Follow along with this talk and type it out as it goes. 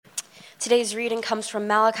Today's reading comes from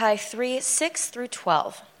Malachi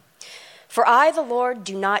 3:6-12. For I, the Lord,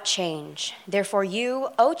 do not change. Therefore you,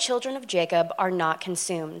 O children of Jacob, are not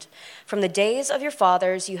consumed. From the days of your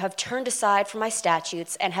fathers you have turned aside from my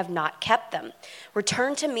statutes and have not kept them.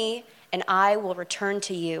 Return to me, and I will return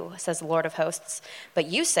to you, says the Lord of hosts. But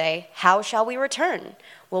you say, how shall we return?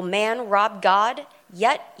 Will man rob God?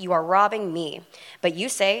 Yet you are robbing me. But you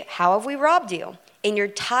say, how have we robbed you? In your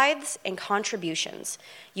tithes and contributions.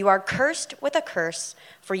 You are cursed with a curse,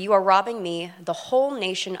 for you are robbing me, the whole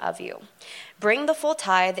nation of you. Bring the full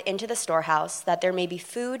tithe into the storehouse, that there may be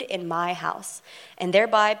food in my house, and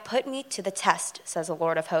thereby put me to the test, says the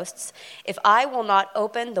Lord of hosts, if I will not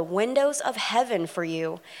open the windows of heaven for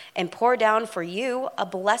you and pour down for you a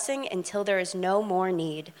blessing until there is no more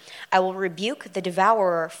need. I will rebuke the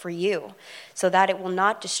devourer for you, so that it will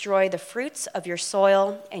not destroy the fruits of your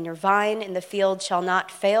soil, and your vine in the field shall not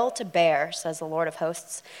fail to bear, says the Lord of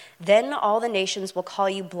hosts. Then all the nations will call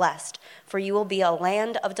you blessed, for you will be a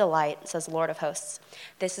land of delight, says the Lord of hosts.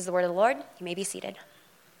 This is the word of the Lord. You may be seated.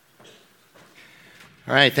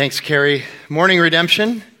 All right, thanks, Carrie. Morning,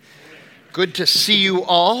 Redemption. Good to see you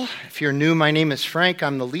all. If you're new, my name is Frank.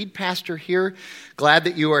 I'm the lead pastor here. Glad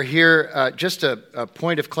that you are here. Just a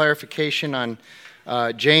point of clarification on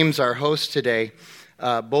James, our host today.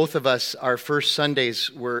 Both of us, our first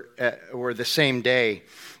Sundays were the same day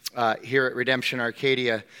here at Redemption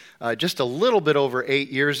Arcadia, just a little bit over 8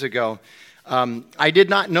 years ago. I did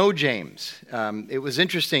not know James. It was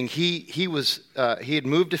interesting. He had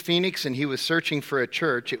moved to Phoenix and he was searching for a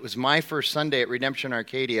church. It was my first Sunday at Redemption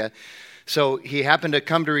Arcadia, so he happened to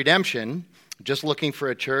come to Redemption, just looking for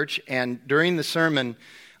a church. And during the sermon,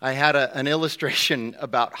 I had an illustration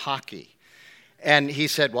about hockey. And he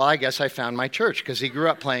said, well, I guess I found my church, because he grew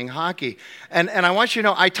up playing hockey. And I want you to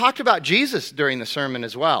know, I talked about Jesus during the sermon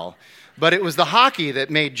as well, but it was the hockey that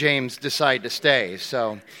made James decide to stay.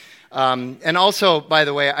 So, and also, by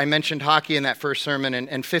the way, I mentioned hockey in that first sermon,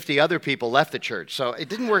 and 50 other people left the church, so it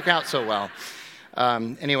didn't work out so well.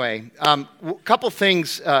 Anyway, a couple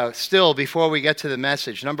things still before we get to the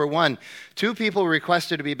message. Number one, 2 people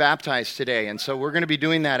requested to be baptized today, and so we're going to be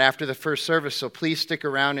doing that after the first service, so please stick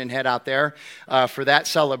around and head out there for that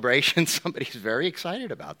celebration. Somebody's very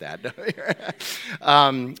excited about that.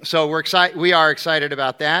 So we are excited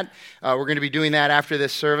about that. We're going to be doing that after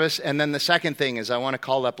this service. And then the second thing is I want to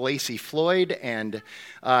call up Lacey Floyd and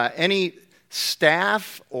any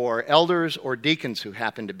staff or elders or deacons who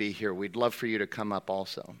happen to be here. We'd love for you to come up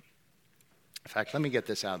also. In fact, let me get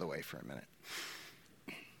this out of the way for a minute.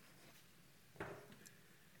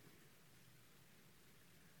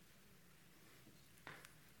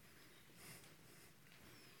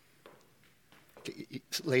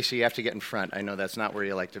 Lacey, you have to get in front. I know that's not where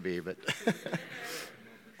you like to be, but...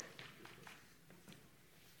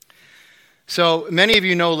 So many of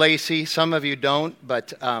you know Lacey, some of you don't,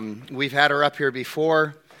 but we've had her up here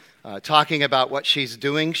before talking about what she's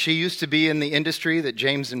doing. She used to be in the industry that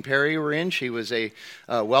James and Perry were in. She was a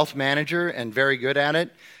wealth manager and very good at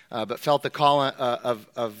it, but felt the call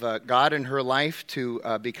of God in her life to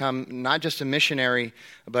become not just a missionary,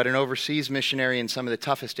 but an overseas missionary in some of the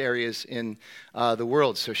toughest areas in the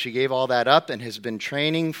world. So she gave all that up and has been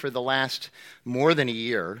training for the last more than a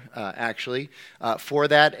year, actually, for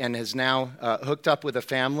that, and has now hooked up with a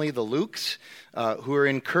family, the Lukes, who are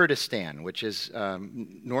in Kurdistan, which is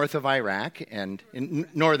north of Iraq and in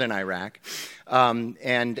northern Iraq.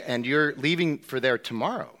 And you're leaving for there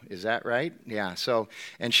tomorrow, is that right? Yeah, so,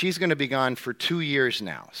 and she's going to be gone for 2 years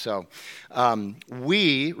now. So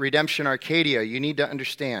we, Redemption Arcadia, you need to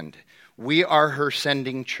understand, we are her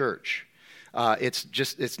sending church.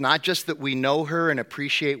 It's not just that we know her and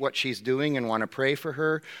appreciate what she's doing and want to pray for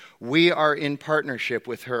her. We are in partnership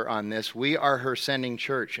with her on this. We are her sending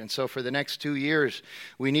church. And so for the next 2 years,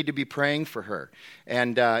 we need to be praying for her.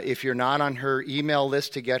 And if you're not on her email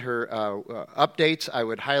list to get her updates, I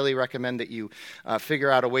would highly recommend that you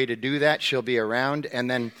figure out a way to do that. She'll be around.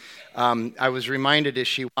 And then I was reminded as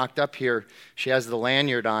she walked up here, she has the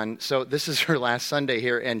lanyard on. So this is her last Sunday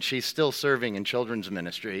here, and she's still serving in children's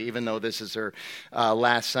ministry, even though this is her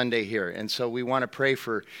last Sunday here. And so we want to pray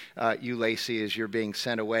for you, Lacey, as you're being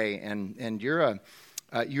sent away. And you're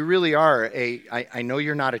you really are I know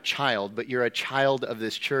you're not a child, but you're a child of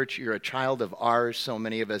this church. You're a child of ours. So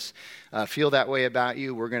many of us feel that way about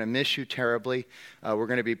you. We're going to miss you terribly. We're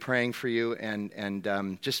going to be praying for you,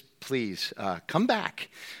 and just please come back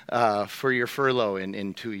for your furlough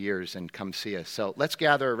in 2 years and come see us. So let's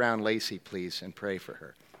gather around Lacey, please, and pray for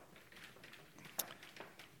her.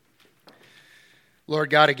 Lord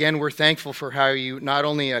God, again, we're thankful for how you not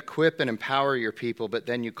only equip and empower your people, but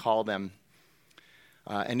then you call them.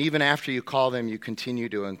 And even after you call them, you continue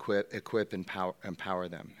to equip and empower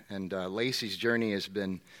them. And Lacey's journey has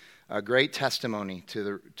been a great testimony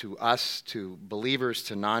to us, to believers,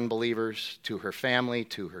 to non-believers, to her family,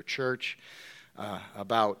 to her church,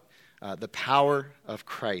 about the power of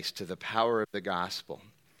Christ, to the power of the gospel.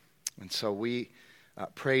 And so we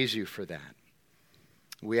praise you for that.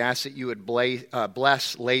 We ask that you would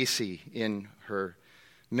bless Lacey in her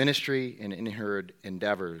ministry and in her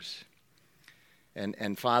endeavors.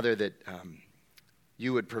 And Father, that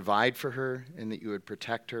you would provide for her and that you would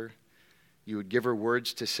protect her. You would give her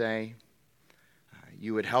words to say.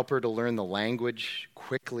 You would help her to learn the language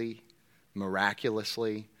quickly,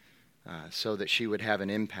 miraculously, so that she would have an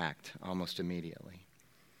impact almost immediately.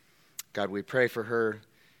 God, we pray for her,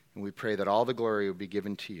 and we pray that all the glory will be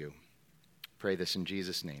given to you. Pray this in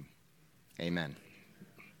Jesus' name. Amen.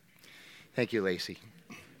 Thank you, Lacey.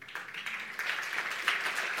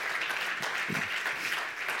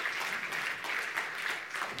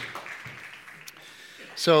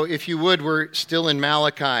 So if you would, we're still in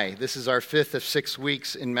Malachi. This is our 5th of 6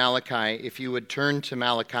 weeks in Malachi. If you would turn to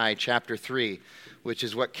Malachi chapter 3, which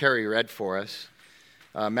is what Carrie read for us.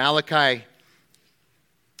 Malachi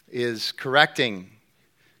is correcting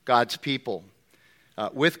God's people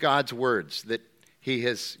with God's words that he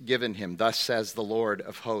has given him. Thus says the Lord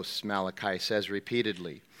of hosts, Malachi says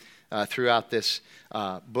repeatedly throughout this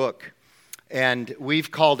book. And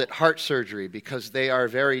we've called it heart surgery because they are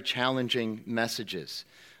very challenging messages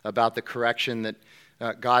about the correction that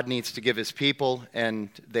God needs to give his people, and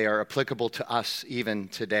they are applicable to us even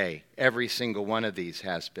today. Every single one of these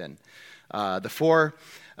has been.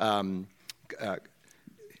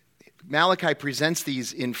 Malachi presents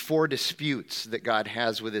these in 4 disputes that God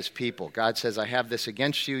has with his people. God says, I have this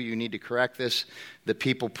against you, you need to correct this. The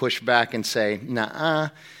people push back and say, nah,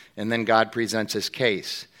 and then God presents his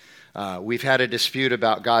case. We've had a dispute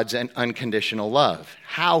about God's unconditional love.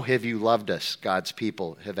 How have you loved us, God's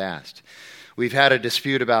people have asked. We've had a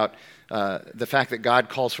dispute about the fact that God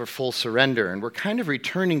calls for full surrender, and we're kind of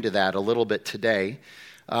returning to that a little bit today.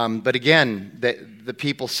 But again, the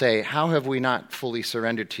people say, how have we not fully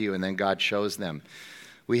surrendered to you? And then God shows them.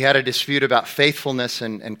 We had a dispute about faithfulness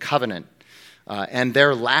and covenant and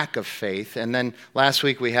their lack of faith. And then last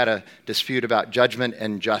week we had a dispute about judgment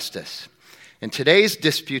and justice. And today's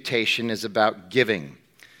disputation is about giving,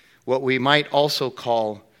 what we might also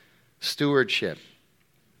call stewardship.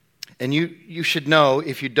 And you should know,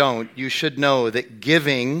 if you don't, you should know that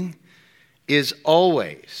giving is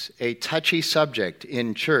always a touchy subject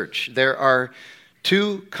in church. There are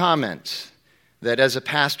 2 comments that as a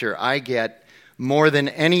pastor I get more than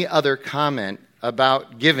any other comment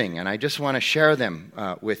about giving, and I just want to share them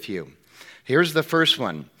with you. Here's the first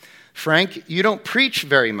one. Frank, you don't preach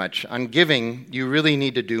very much on giving. You really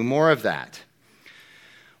need to do more of that.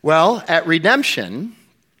 Well, at Redemption,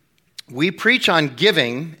 we preach on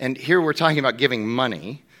giving, and here we're talking about giving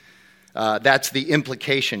money. That's the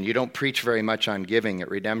implication. You don't preach very much on giving at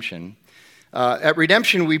Redemption. At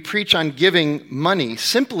Redemption, we preach on giving money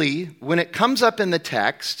simply when it comes up in the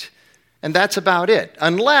text, and that's about it.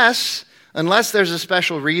 Unless there's a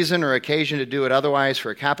special reason or occasion to do it otherwise for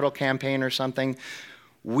a capital campaign or something,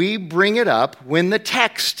 we bring it up when the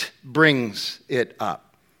text brings it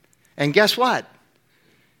up. And guess what?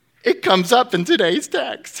 It comes up in today's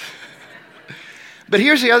text. But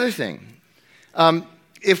here's the other thing.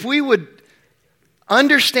 If we would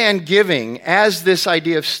understand giving as this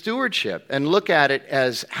idea of stewardship and look at it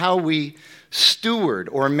as how we steward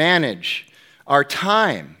or manage our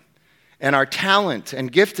time and our talent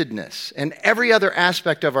and giftedness and every other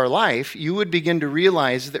aspect of our life, you would begin to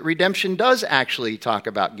realize that Redemption does actually talk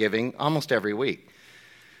about giving almost every week,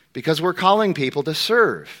 because we're calling people to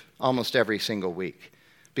serve almost every single week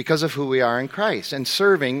because of who we are in Christ. And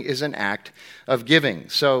serving is an act of giving.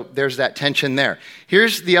 So there's that tension there.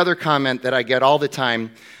 Here's the other comment that I get all the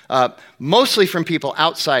time, mostly from people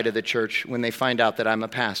outside of the church when they find out that I'm a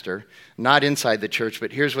pastor, not inside the church,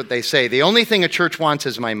 but here's what they say. The only thing a church wants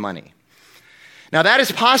is my money. Now, that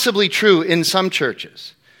is possibly true in some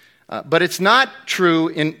churches, but it's not true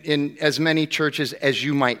in as many churches as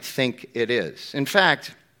you might think it is. In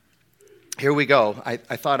fact, here we go. I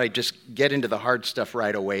thought I'd just get into the hard stuff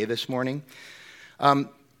right away this morning. The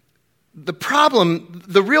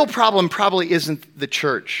real problem probably isn't the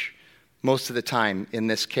church most of the time in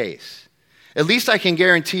this case. At least I can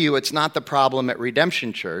guarantee you it's not the problem at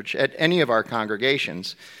Redemption Church, at any of our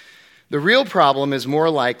congregations. The real problem is more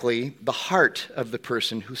likely the heart of the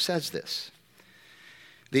person who says this.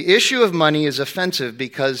 The issue of money is offensive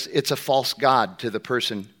because it's a false god to the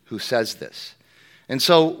person who says this. And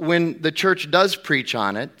so when the church does preach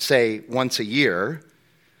on it, say once a year,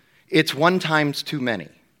 it's one times too many.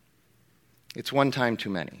 It's one time too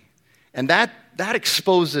many. And that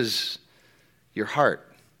exposes your heart.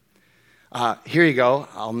 Here you go.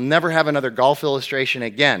 I'll never have another golf illustration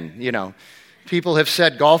again. You know, people have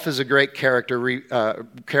said golf is a great character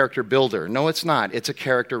builder. No, it's not. It's a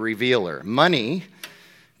character revealer. Money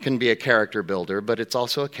can be a character builder, but it's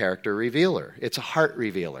also a character revealer. It's a heart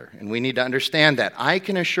revealer, and we need to understand that. I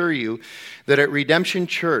can assure you that at Redemption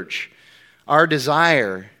Church, our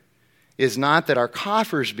desire is not that our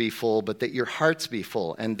coffers be full, but that your hearts be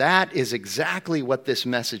full. And that is exactly what this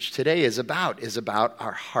message today is about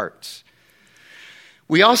our hearts.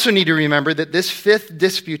 We also need to remember that this fifth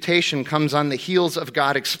disputation comes on the heels of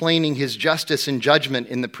God explaining his justice and judgment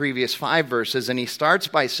in the previous 5 verses, and he starts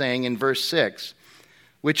by saying in verse 6,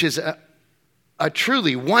 which is a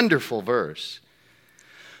truly wonderful verse,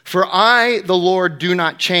 "For I, the Lord, do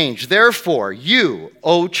not change. Therefore, you,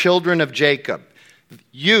 O children of Jacob,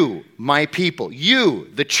 you, my people, you,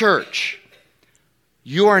 the church,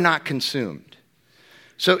 you are not consumed."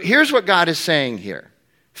 So here's what God is saying here.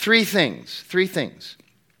 Three things.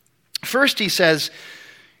 First, he says,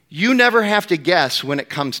 you never have to guess when it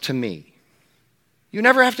comes to me. You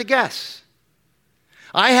never have to guess.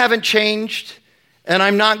 I haven't changed, and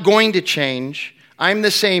I'm not going to change. I'm the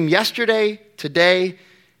same yesterday, today,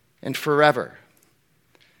 and forever.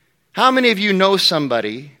 How many of you know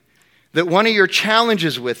somebody that one of your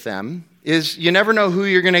challenges with them is you never know who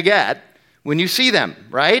you're going to get when you see them,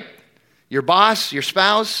 right? Your boss, your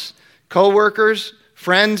spouse, coworkers,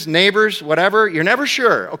 friends, neighbors, whatever. You're never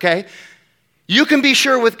sure, okay? You can be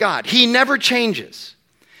sure with God. He never changes.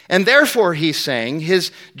 And therefore, he's saying,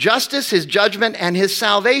 his justice, his judgment, and his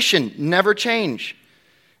salvation never change.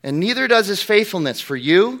 And neither does his faithfulness for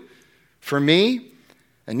you, for me,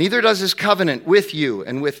 and neither does his covenant with you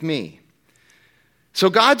and with me. So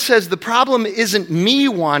God says the problem isn't me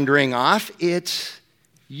wandering off, it's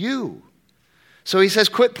you. So he says,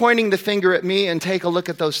 quit pointing the finger at me and take a look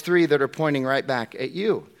at those 3 that are pointing right back at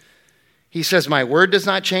you. He says, my word does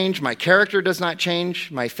not change, my character does not change,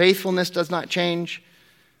 my faithfulness does not change,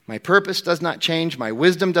 my purpose does not change, my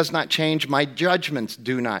wisdom does not change, my judgments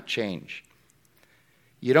do not change.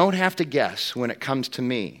 You don't have to guess when it comes to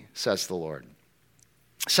me, says the Lord.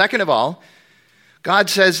 Second of all,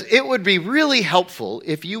 God says, it would be really helpful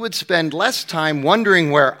if you would spend less time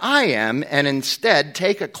wondering where I am and instead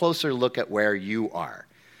take a closer look at where you are.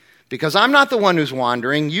 Because I'm not the one who's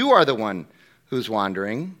wandering, you are the one who's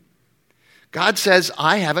wandering. God says,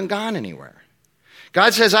 I haven't gone anywhere.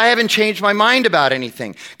 God says, I haven't changed my mind about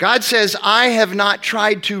anything. God says, I have not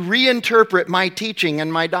tried to reinterpret my teaching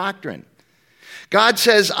and my doctrine. God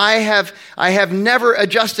says, I have never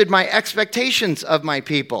adjusted my expectations of my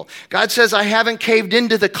people. God says, I haven't caved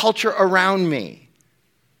into the culture around me.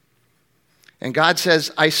 And God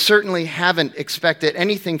says, I certainly haven't expected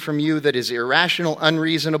anything from you that is irrational,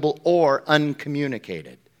 unreasonable, or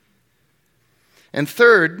uncommunicated. And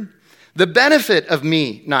third, the benefit of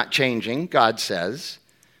me not changing, God says,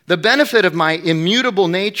 the benefit of my immutable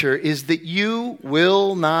nature is that you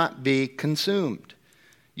will not be consumed.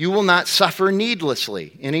 You will not suffer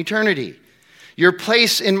needlessly in eternity. Your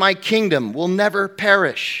place in my kingdom will never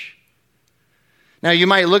perish. Now, you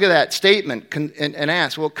might look at that statement and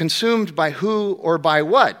ask, well, consumed by who or by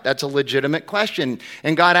what? That's a legitimate question.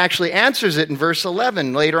 And God actually answers it in verse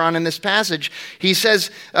 11. Later on in this passage, he says,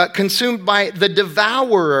 consumed by the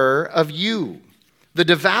devourer of you. The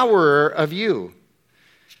devourer of you.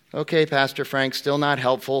 Okay, Pastor Frank, still not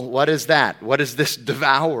helpful. What is that? What is this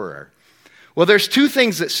devourer? Well, there's 2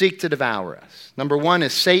 things that seek to devour us. Number 1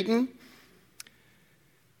 is Satan.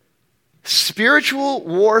 Spiritual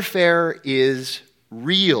warfare is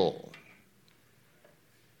real.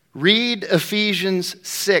 Read Ephesians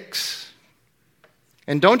 6.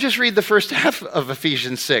 And don't just read the first half of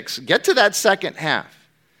Ephesians 6. Get to that second half.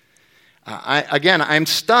 I'm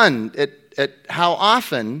stunned at how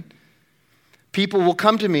often people will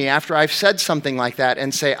come to me after I've said something like that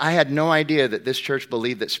and say, I had no idea that this church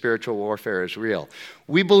believed that spiritual warfare is real.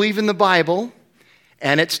 We believe in the Bible,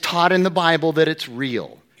 and it's taught in the Bible that it's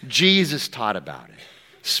real. Jesus taught about it.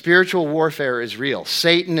 Spiritual warfare is real.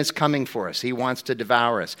 Satan is coming for us. He wants to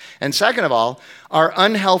devour us. And second of all, our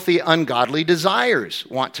unhealthy, ungodly desires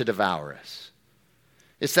want to devour us.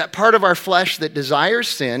 It's that part of our flesh that desires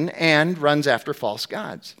sin and runs after false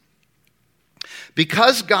gods.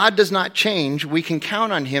 Because God does not change, we can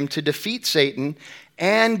count on him to defeat Satan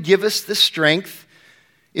and give us the strength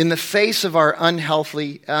in the face of our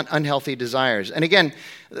unhealthy desires. And again,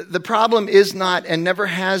 the problem is not and never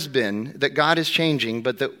has been that God is changing,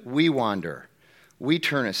 but that we wander, we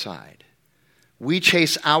turn aside, We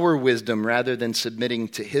chase our wisdom rather than submitting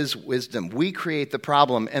to his wisdom. We create the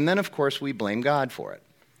problem, and then, of course, we blame God for it.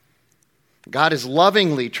 God is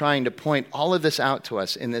lovingly trying to point all of this out to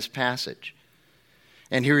us in this passage.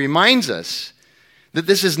 And he reminds us that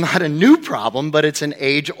this is not a new problem, but it's an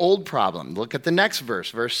age-old problem. Look at the next verse,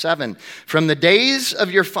 verse 7. From the days of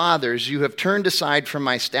your fathers you have turned aside from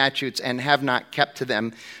my statutes and have not kept to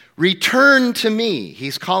them. Return to me.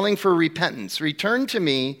 He's calling for repentance. Return to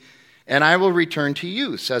me, and I will return to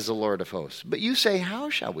you, says the Lord of hosts. But you say, how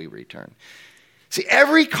shall we return? See,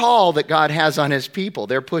 every call that God has on his people,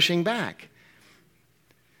 they're pushing back.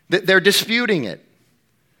 They're disputing it.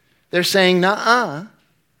 They're saying, nuh-uh.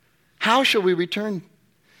 How shall we return?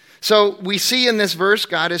 So we see in this verse,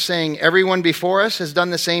 God is saying, everyone before us has done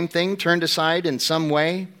the same thing, turned aside in some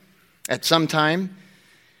way, at some time.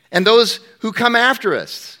 And those who come after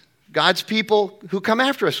us, God's people who come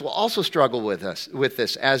after us, will also struggle with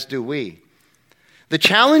this, as do we. The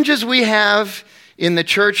challenges we have in the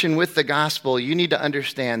church and with the gospel, you need to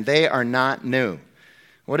understand, they are not new.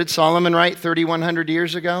 What did Solomon write 3,100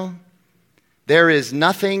 years ago? There is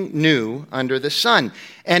nothing new under the sun.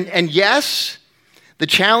 And yes, the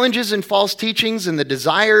challenges and false teachings and the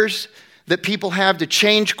desires that people have to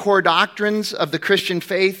change core doctrines of the Christian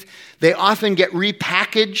faith, they often get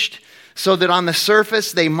repackaged so that on the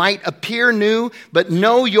surface they might appear new, but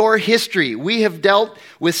know your history. We have dealt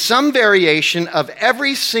with some variation of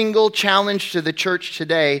every single challenge to the church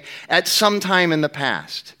today at some time in the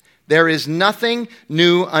past. There is nothing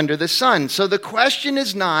new under the sun. So the question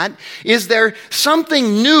is not, is there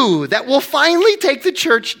something new that will finally take the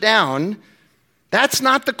church down? That's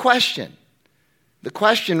not the question. The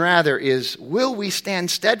question rather is, will we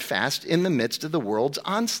stand steadfast in the midst of the world's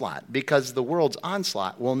onslaught? Because the world's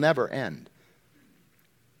onslaught will never end.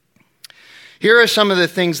 Here are some of the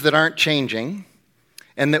things that aren't changing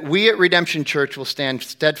and that we at Redemption Church will stand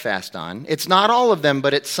steadfast on. It's not all of them,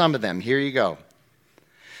 but it's some of them. Here you go.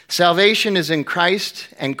 Salvation is in Christ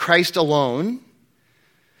and Christ alone.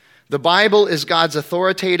 The Bible is God's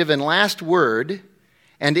authoritative and last word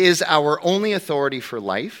and is our only authority for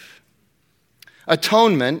life.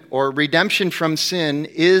 Atonement, or redemption from sin,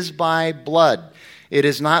 is by blood. It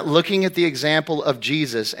is not looking at the example of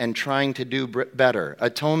Jesus and trying to do better.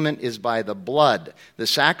 Atonement is by the blood, the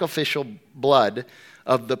sacrificial blood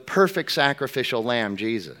of the perfect sacrificial lamb,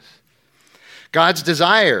 Jesus. God's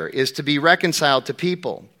desire is to be reconciled to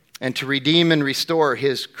people and to redeem and restore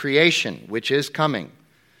his creation, which is coming.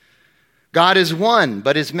 God is one,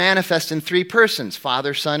 but is manifest in three persons,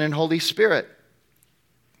 Father, Son, and Holy Spirit.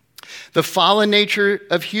 The fallen nature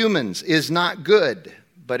of humans is not good,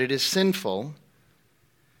 but it is sinful.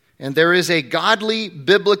 And there is a godly,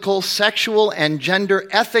 biblical, sexual, and gender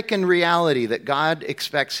ethic and reality that God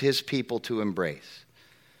expects his people to embrace.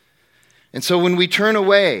 And so when we turn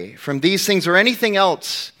away from these things or anything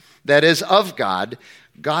else that is of God,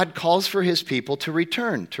 God calls for his people to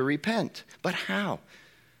return, to repent. But how?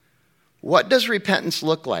 What does repentance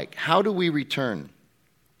look like? How do we return?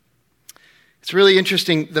 It's really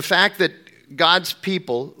interesting, the fact that God's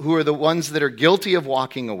people, who are the ones that are guilty of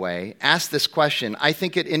walking away, ask this question. I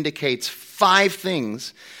think it indicates 5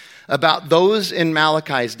 things about those in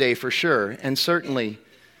Malachi's day for sure, and certainly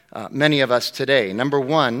many of us today. Number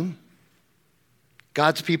 1,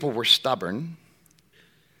 God's people were stubborn.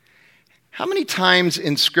 How many times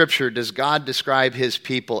in Scripture does God describe his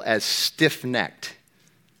people as stiff-necked?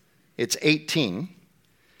 It's 18.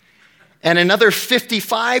 And another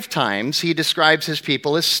 55 times he describes his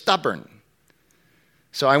people as stubborn.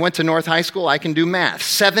 So I went to North High School, I can do math.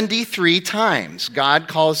 73 times God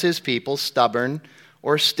calls his people stubborn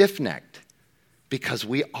or stiff-necked, because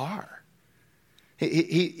we are.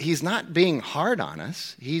 He's not being hard on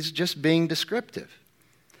us, he's just being descriptive.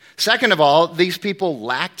 Second of all, these people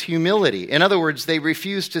lacked humility. In other words, they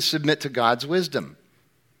refused to submit to God's wisdom.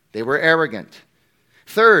 They were arrogant.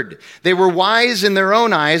 Third, they were wise in their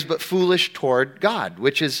own eyes, but foolish toward God,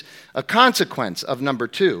 which is a consequence of number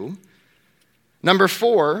 2. Number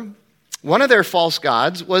 4, one of their false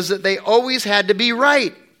gods was that they always had to be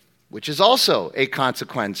right, which is also a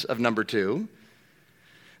consequence of number 2.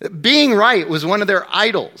 Being right was one of their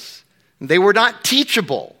idols. They were not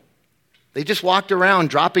teachable. They just walked around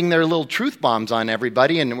dropping their little truth bombs on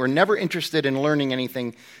everybody and were never interested in learning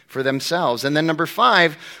anything for themselves. And then number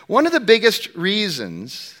 5, one of the biggest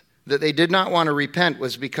reasons that they did not want to repent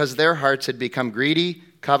was because their hearts had become greedy,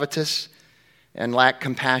 covetous, and lacked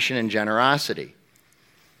compassion and generosity.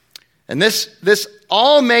 And this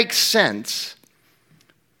all makes sense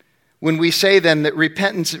when we say then that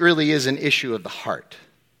repentance really is an issue of the heart.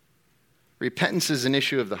 Repentance is an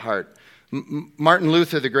issue of the heart. Martin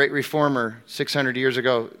Luther, the great reformer 600 years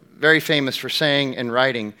ago, very famous for saying and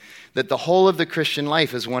writing that the whole of the Christian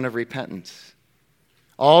life is one of repentance.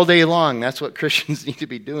 All day long, that's what Christians need to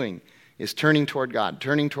be doing, is turning toward God,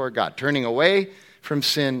 turning away from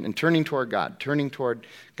sin and turning toward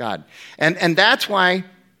God, And that's why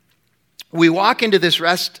we walk into the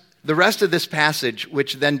rest of this passage,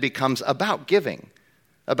 which then becomes about giving,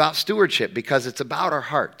 about stewardship, because it's about our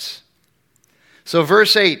hearts. So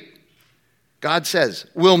verse 8, God says,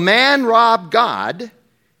 "Will man rob God?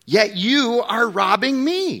 Yet you are robbing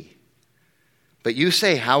me. But you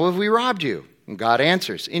say, how have we robbed you?" And God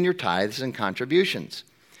answers, "In your tithes and contributions."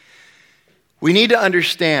 We need to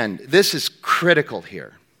understand, this is critical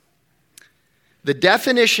here. The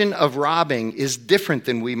definition of robbing is different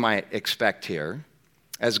than we might expect here,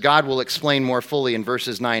 as God will explain more fully in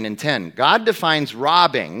verses 9 and 10. God defines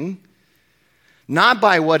robbing not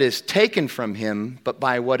by what is taken from him, but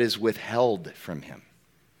by what is withheld from him.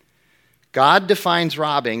 God defines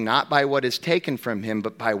robbing not by what is taken from him,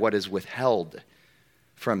 but by what is withheld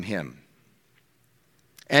from him.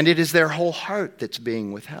 And it is their whole heart that's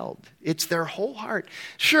being withheld. It's their whole heart.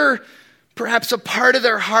 Sure, perhaps a part of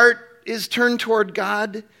their heart is turned toward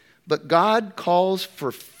God, but God calls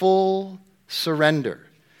for full surrender.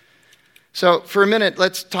 So for a minute,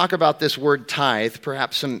 let's talk about this word tithe,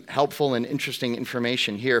 perhaps some helpful and interesting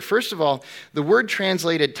information here. First of all, the word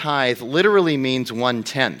translated tithe literally means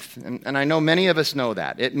 1/10. And I know many of us know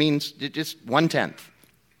that. It means just 1/10.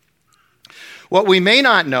 What we may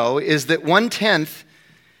not know is that 1/10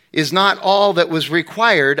 is not all that was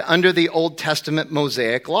required under the Old Testament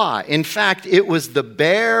Mosaic law. In fact, it was the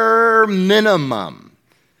bare minimum.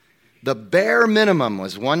 The bare minimum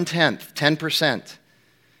was 1/10, 10%.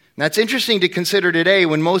 And that's interesting to consider today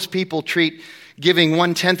when most people treat giving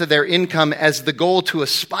 1/10 of their income as the goal to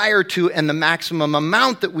aspire to and the maximum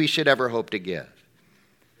amount that we should ever hope to give.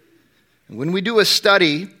 And when we do a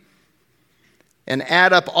study and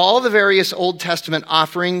add up all the various Old Testament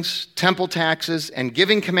offerings, temple taxes, and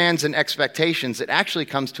giving commands and expectations, it actually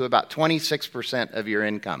comes to about 26% of your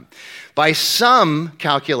income. By some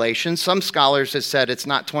calculations, some scholars have said it's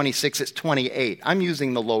not 26, it's 28. I'm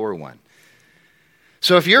using the lower one.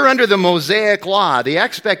 So if you're under the Mosaic law, the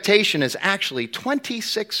expectation is actually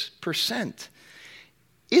 26%.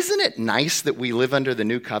 Isn't it nice that we live under the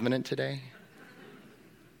new covenant today?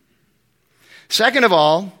 Second of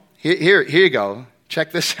all, here you go.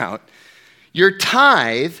 Check this out. Your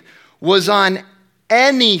tithe was on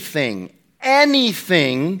anything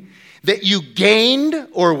that you gained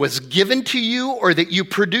or was given to you or that you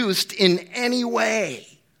produced in any way.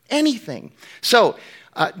 Anything. So,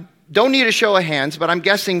 don't need a show of hands, but I'm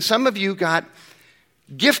guessing some of you got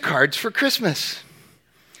gift cards for Christmas.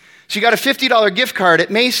 So you got a $50 gift card at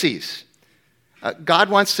Macy's. God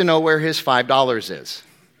wants to know where his $5 is.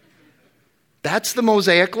 That's the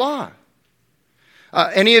Mosaic law.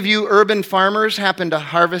 Any of you urban farmers happen to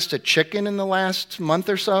harvest a chicken in the last month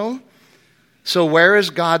or so? So where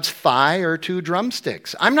is God's thigh or 2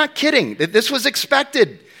 drumsticks? I'm not kidding. This was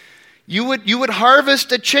expected. You would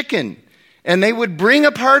harvest a chicken, and they would bring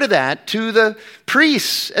a part of that to the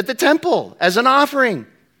priests at the temple as an offering.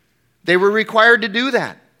 They were required to do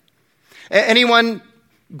that. Anyone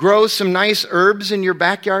grow some nice herbs in your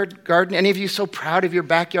backyard garden? Any of you so proud of your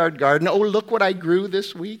backyard garden? Oh, look what I grew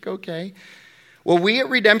this week. Okay. Well, we at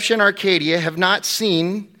Redemption Arcadia have not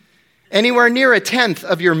seen anywhere near 1/10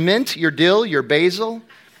 of your mint, your dill, your basil,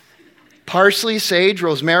 parsley, sage,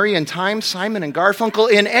 rosemary, and thyme, Simon and Garfunkel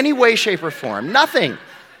in any way, shape, or form. Nothing.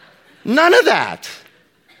 None of that.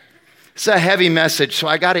 It's a heavy message, so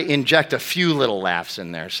I got to inject a few little laughs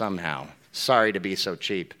in there somehow. Sorry to be so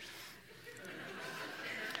cheap.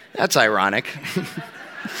 That's ironic.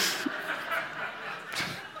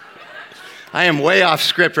 I am way off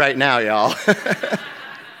script right now, y'all.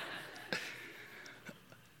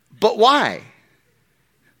 But why?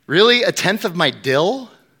 Really? 1/10 of my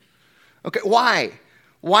dill? Okay, why?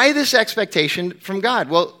 Why this expectation from God?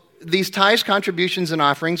 Well, these tithes, contributions, and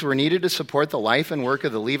offerings were needed to support the life and work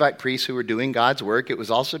of the Levite priests who were doing God's work. It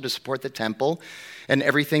was also to support the temple and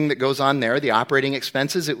everything that goes on there, the operating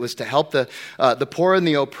expenses. It was to help the poor and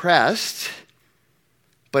the oppressed,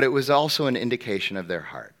 but it was also an indication of their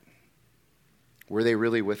heart. Were they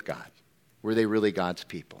really with God? Were they really God's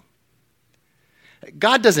people?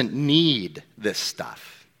 God doesn't need this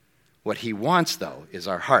stuff. What he wants, though, is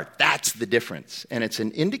our heart. That's the difference. And it's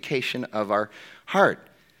an indication of our heart.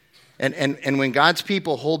 And when God's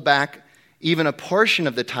people hold back even a portion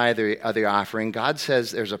of the tithe of the offering, God says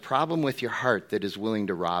there's a problem with your heart that is willing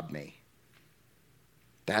to rob me.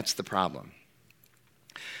 That's the problem.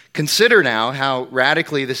 Consider now how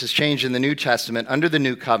radically this has changed in the New Testament under the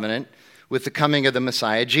New Covenant with the coming of the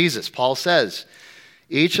Messiah, Jesus. Paul says,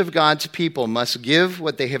 each of God's people must give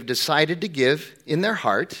what they have decided to give in their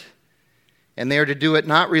heart, and they are to do it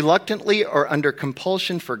not reluctantly or under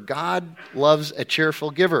compulsion, for God loves a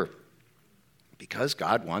cheerful giver, because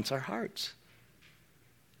God wants our hearts.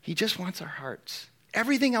 He just wants our hearts.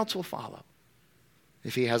 Everything else will follow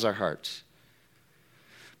if he has our hearts.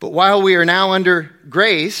 But while we are now under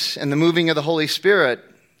grace and the moving of the Holy Spirit,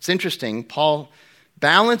 it's interesting, Paul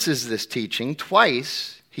balances this teaching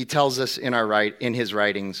twice. He tells us in his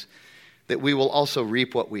writings that we will also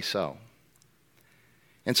reap what we sow.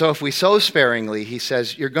 And so if we sow sparingly, he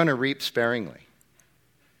says, you're going to reap sparingly.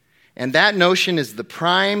 And that notion is the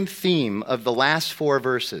prime theme of the last 4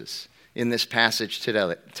 verses in this passage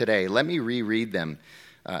today. Let me reread them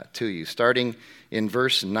to you, starting in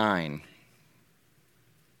verse 9.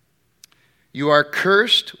 You are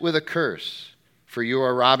cursed with a curse, for you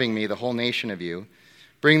are robbing me, the whole nation of you.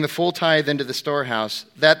 Bring the full tithe into the storehouse,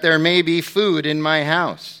 that there may be food in my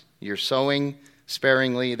house. You're sowing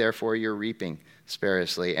sparingly, therefore you're reaping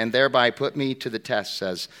sparingly, and thereby put me to the test,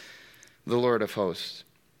 says the Lord of hosts.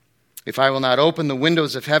 If I will not open the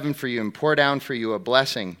windows of heaven for you and pour down for you a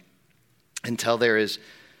blessing until there is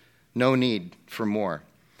no need for more,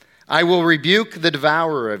 I will rebuke the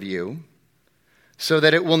devourer of you, so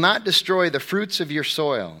that it will not destroy the fruits of your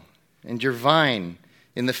soil, and your vine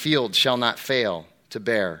in the field shall not fail to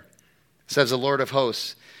bear, says the Lord of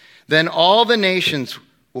hosts. Then all the nations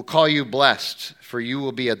will call you blessed, for you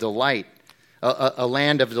will be a delight, a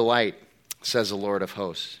land of delight, says the Lord of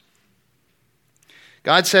hosts.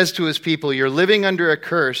 God says to his people, you're living under a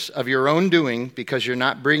curse of your own doing because you're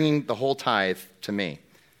not bringing the whole tithe to me.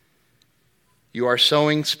 You are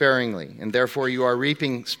sowing sparingly, and therefore you are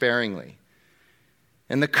reaping sparingly.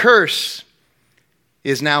 And the curse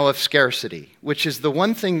is now of scarcity, which is the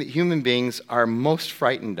one thing that human beings are most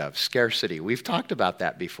frightened of, scarcity. We've talked about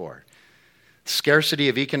that before. Scarcity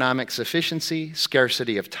of economic sufficiency,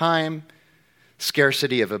 scarcity of time,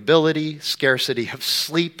 scarcity of ability, scarcity of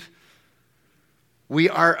sleep. We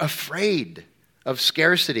are afraid of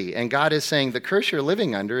scarcity, and God is saying the curse you're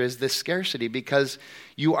living under is this scarcity because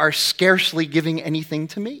you are scarcely giving anything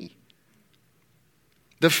to me.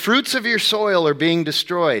 The fruits of your soil are being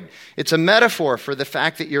destroyed. It's a metaphor for the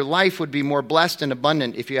fact that your life would be more blessed and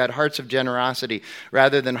abundant if you had hearts of generosity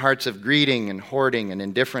rather than hearts of greeding and hoarding and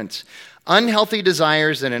indifference. Unhealthy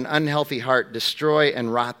desires and an unhealthy heart destroy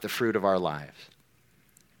and rot the fruit of our lives.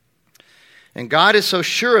 And God is so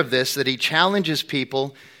sure of this that he challenges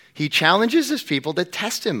people. He challenges his people to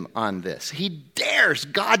test him on this.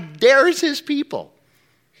 God dares his people.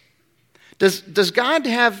 Does God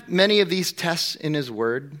have many of these tests in his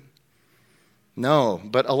word? No,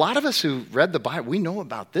 but a lot of us who read the Bible, we know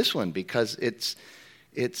about this one because it's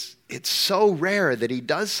so rare that he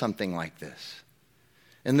does something like this.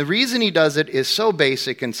 And the reason he does it is so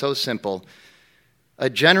basic and so simple. A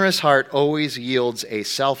generous heart always yields a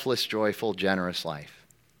selfless, joyful, generous life.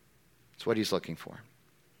 That's what he's looking for.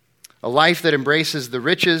 A life that embraces the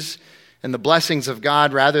riches and the blessings of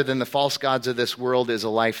God rather than the false gods of this world is a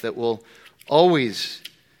life that will always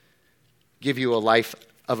give you a life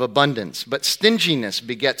of abundance. But stinginess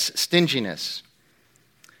begets stinginess.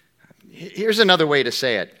 Here's another way to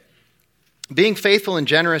say it. Being faithful and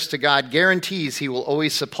generous to God guarantees he will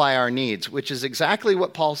always supply our needs, which is exactly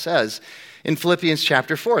what Paul says in Philippians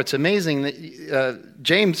chapter 4. It's amazing that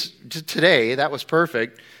James, today, that was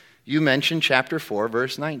perfect. You mentioned chapter 4,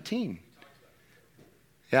 verse 19.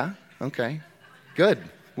 Yeah? Okay. Good.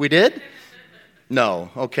 We did? No.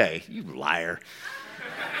 Okay. You liar.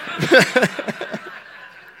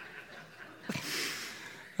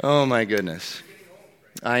 Oh, my goodness.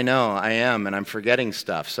 I know, I am, and I'm forgetting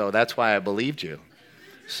stuff, so that's why I believed you.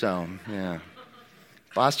 So, yeah.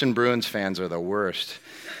 Boston Bruins fans are the worst.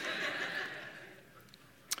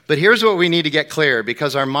 But here's what we need to get clear,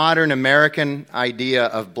 because our modern American idea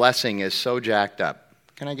of blessing is so jacked up.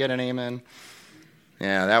 Can I get an amen?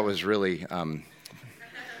 Yeah, that was really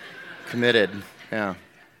committed. Yeah.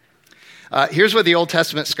 Here's what the Old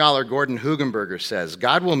Testament scholar Gordon Hugenberger says.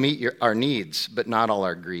 God will meet our needs, but not all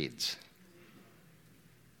our greeds.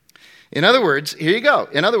 In other words, here you go.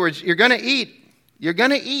 In other words, you're going to eat. You're going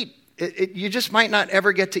to eat. You just might not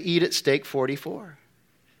ever get to eat at Steak 44.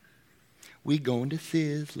 We going to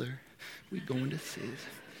Sizzler. We going to Sizzler.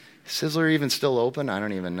 Sizzler even still open? I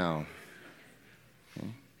don't even know. Okay.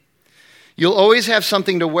 You'll always have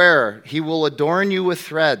something to wear. He will adorn you with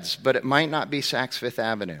threads, but it might not be Saks Fifth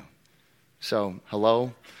Avenue. So,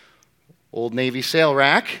 hello, Old Navy sale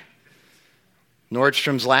rack,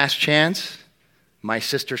 Nordstrom's Last Chance, My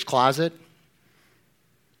sister's closet.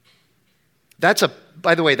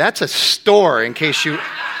 By the way, that's a store in case you...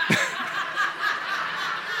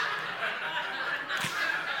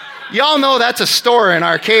 Y'all know that's a store in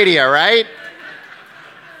Arcadia, right?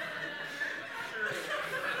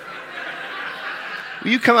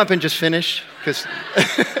 Will you come up and just finish? Because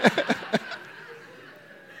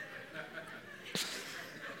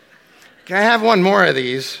can I have one more of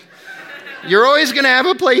these? You're always going to have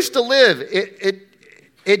a place to live.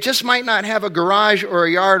 It just might not have a garage or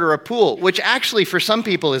a yard or a pool, which actually for some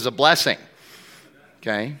people is a blessing.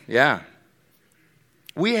 Okay? Yeah.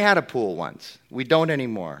 We had a pool once. We don't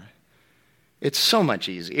anymore. It's so much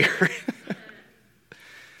easier.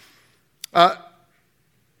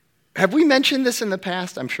 Have we mentioned this in the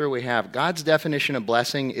past? I'm sure we have. God's definition of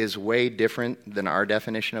blessing is way different than our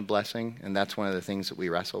definition of blessing, and that's one of the things that we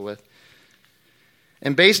wrestle with.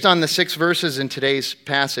 And based on the 6 verses in today's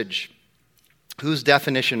passage, whose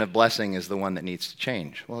definition of blessing is the one that needs to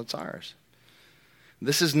change? Well, it's ours.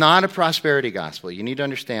 This is not a prosperity gospel. You need to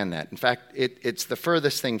understand that. In fact, it's the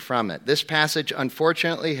furthest thing from it. This passage,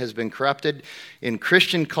 unfortunately, has been corrupted in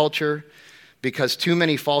Christian culture because too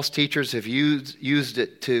many false teachers have used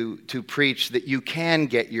it to preach that you can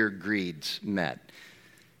get your greeds met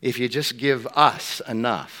if you just give us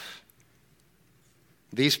enough.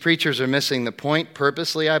 These preachers are missing the point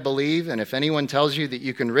purposely, I believe, and if anyone tells you that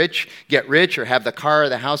you can get rich or have the car or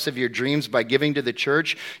the house of your dreams by giving to the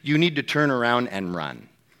church, you need to turn around and run.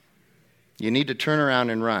 You need to turn around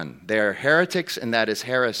and run. They are heretics, and that is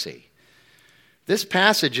heresy. This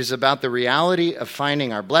passage is about the reality of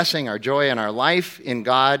finding our blessing, our joy, and our life in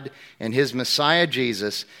God and His Messiah,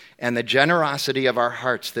 Jesus, and the generosity of our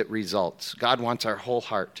hearts that results. God wants our whole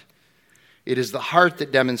heart. It is the heart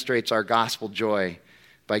that demonstrates our gospel joy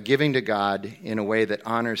by giving to God in a way that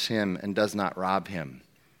honors Him and does not rob Him.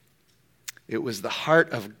 It was the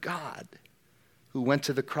heart of God who went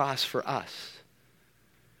to the cross for us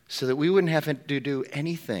so that we wouldn't have to do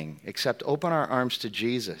anything except open our arms to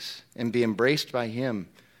Jesus and be embraced by Him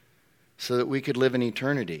so that we could live in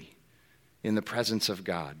eternity in the presence of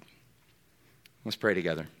God. Let's pray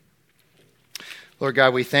together. Lord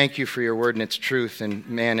God, we thank You for Your word and its truth. And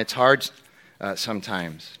man, it's hard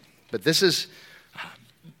sometimes. But this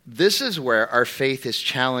is where our faith is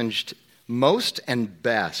challenged most and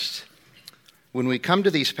best. When we come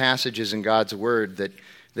to these passages in God's word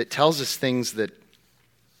that tells us things that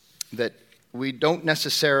we don't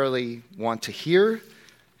necessarily want to hear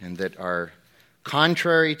and that are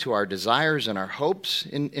contrary to our desires and our hopes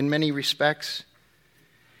in many respects,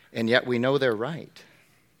 and yet we know they're right.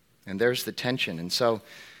 And there's the tension. And so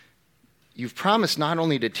You've promised not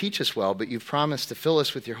only to teach us well, but You've promised to fill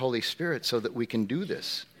us with Your Holy Spirit so that we can do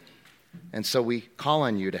this. And so we call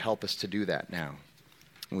on You to help us to do that now.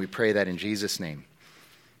 And we pray that in Jesus' name.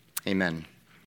 Amen.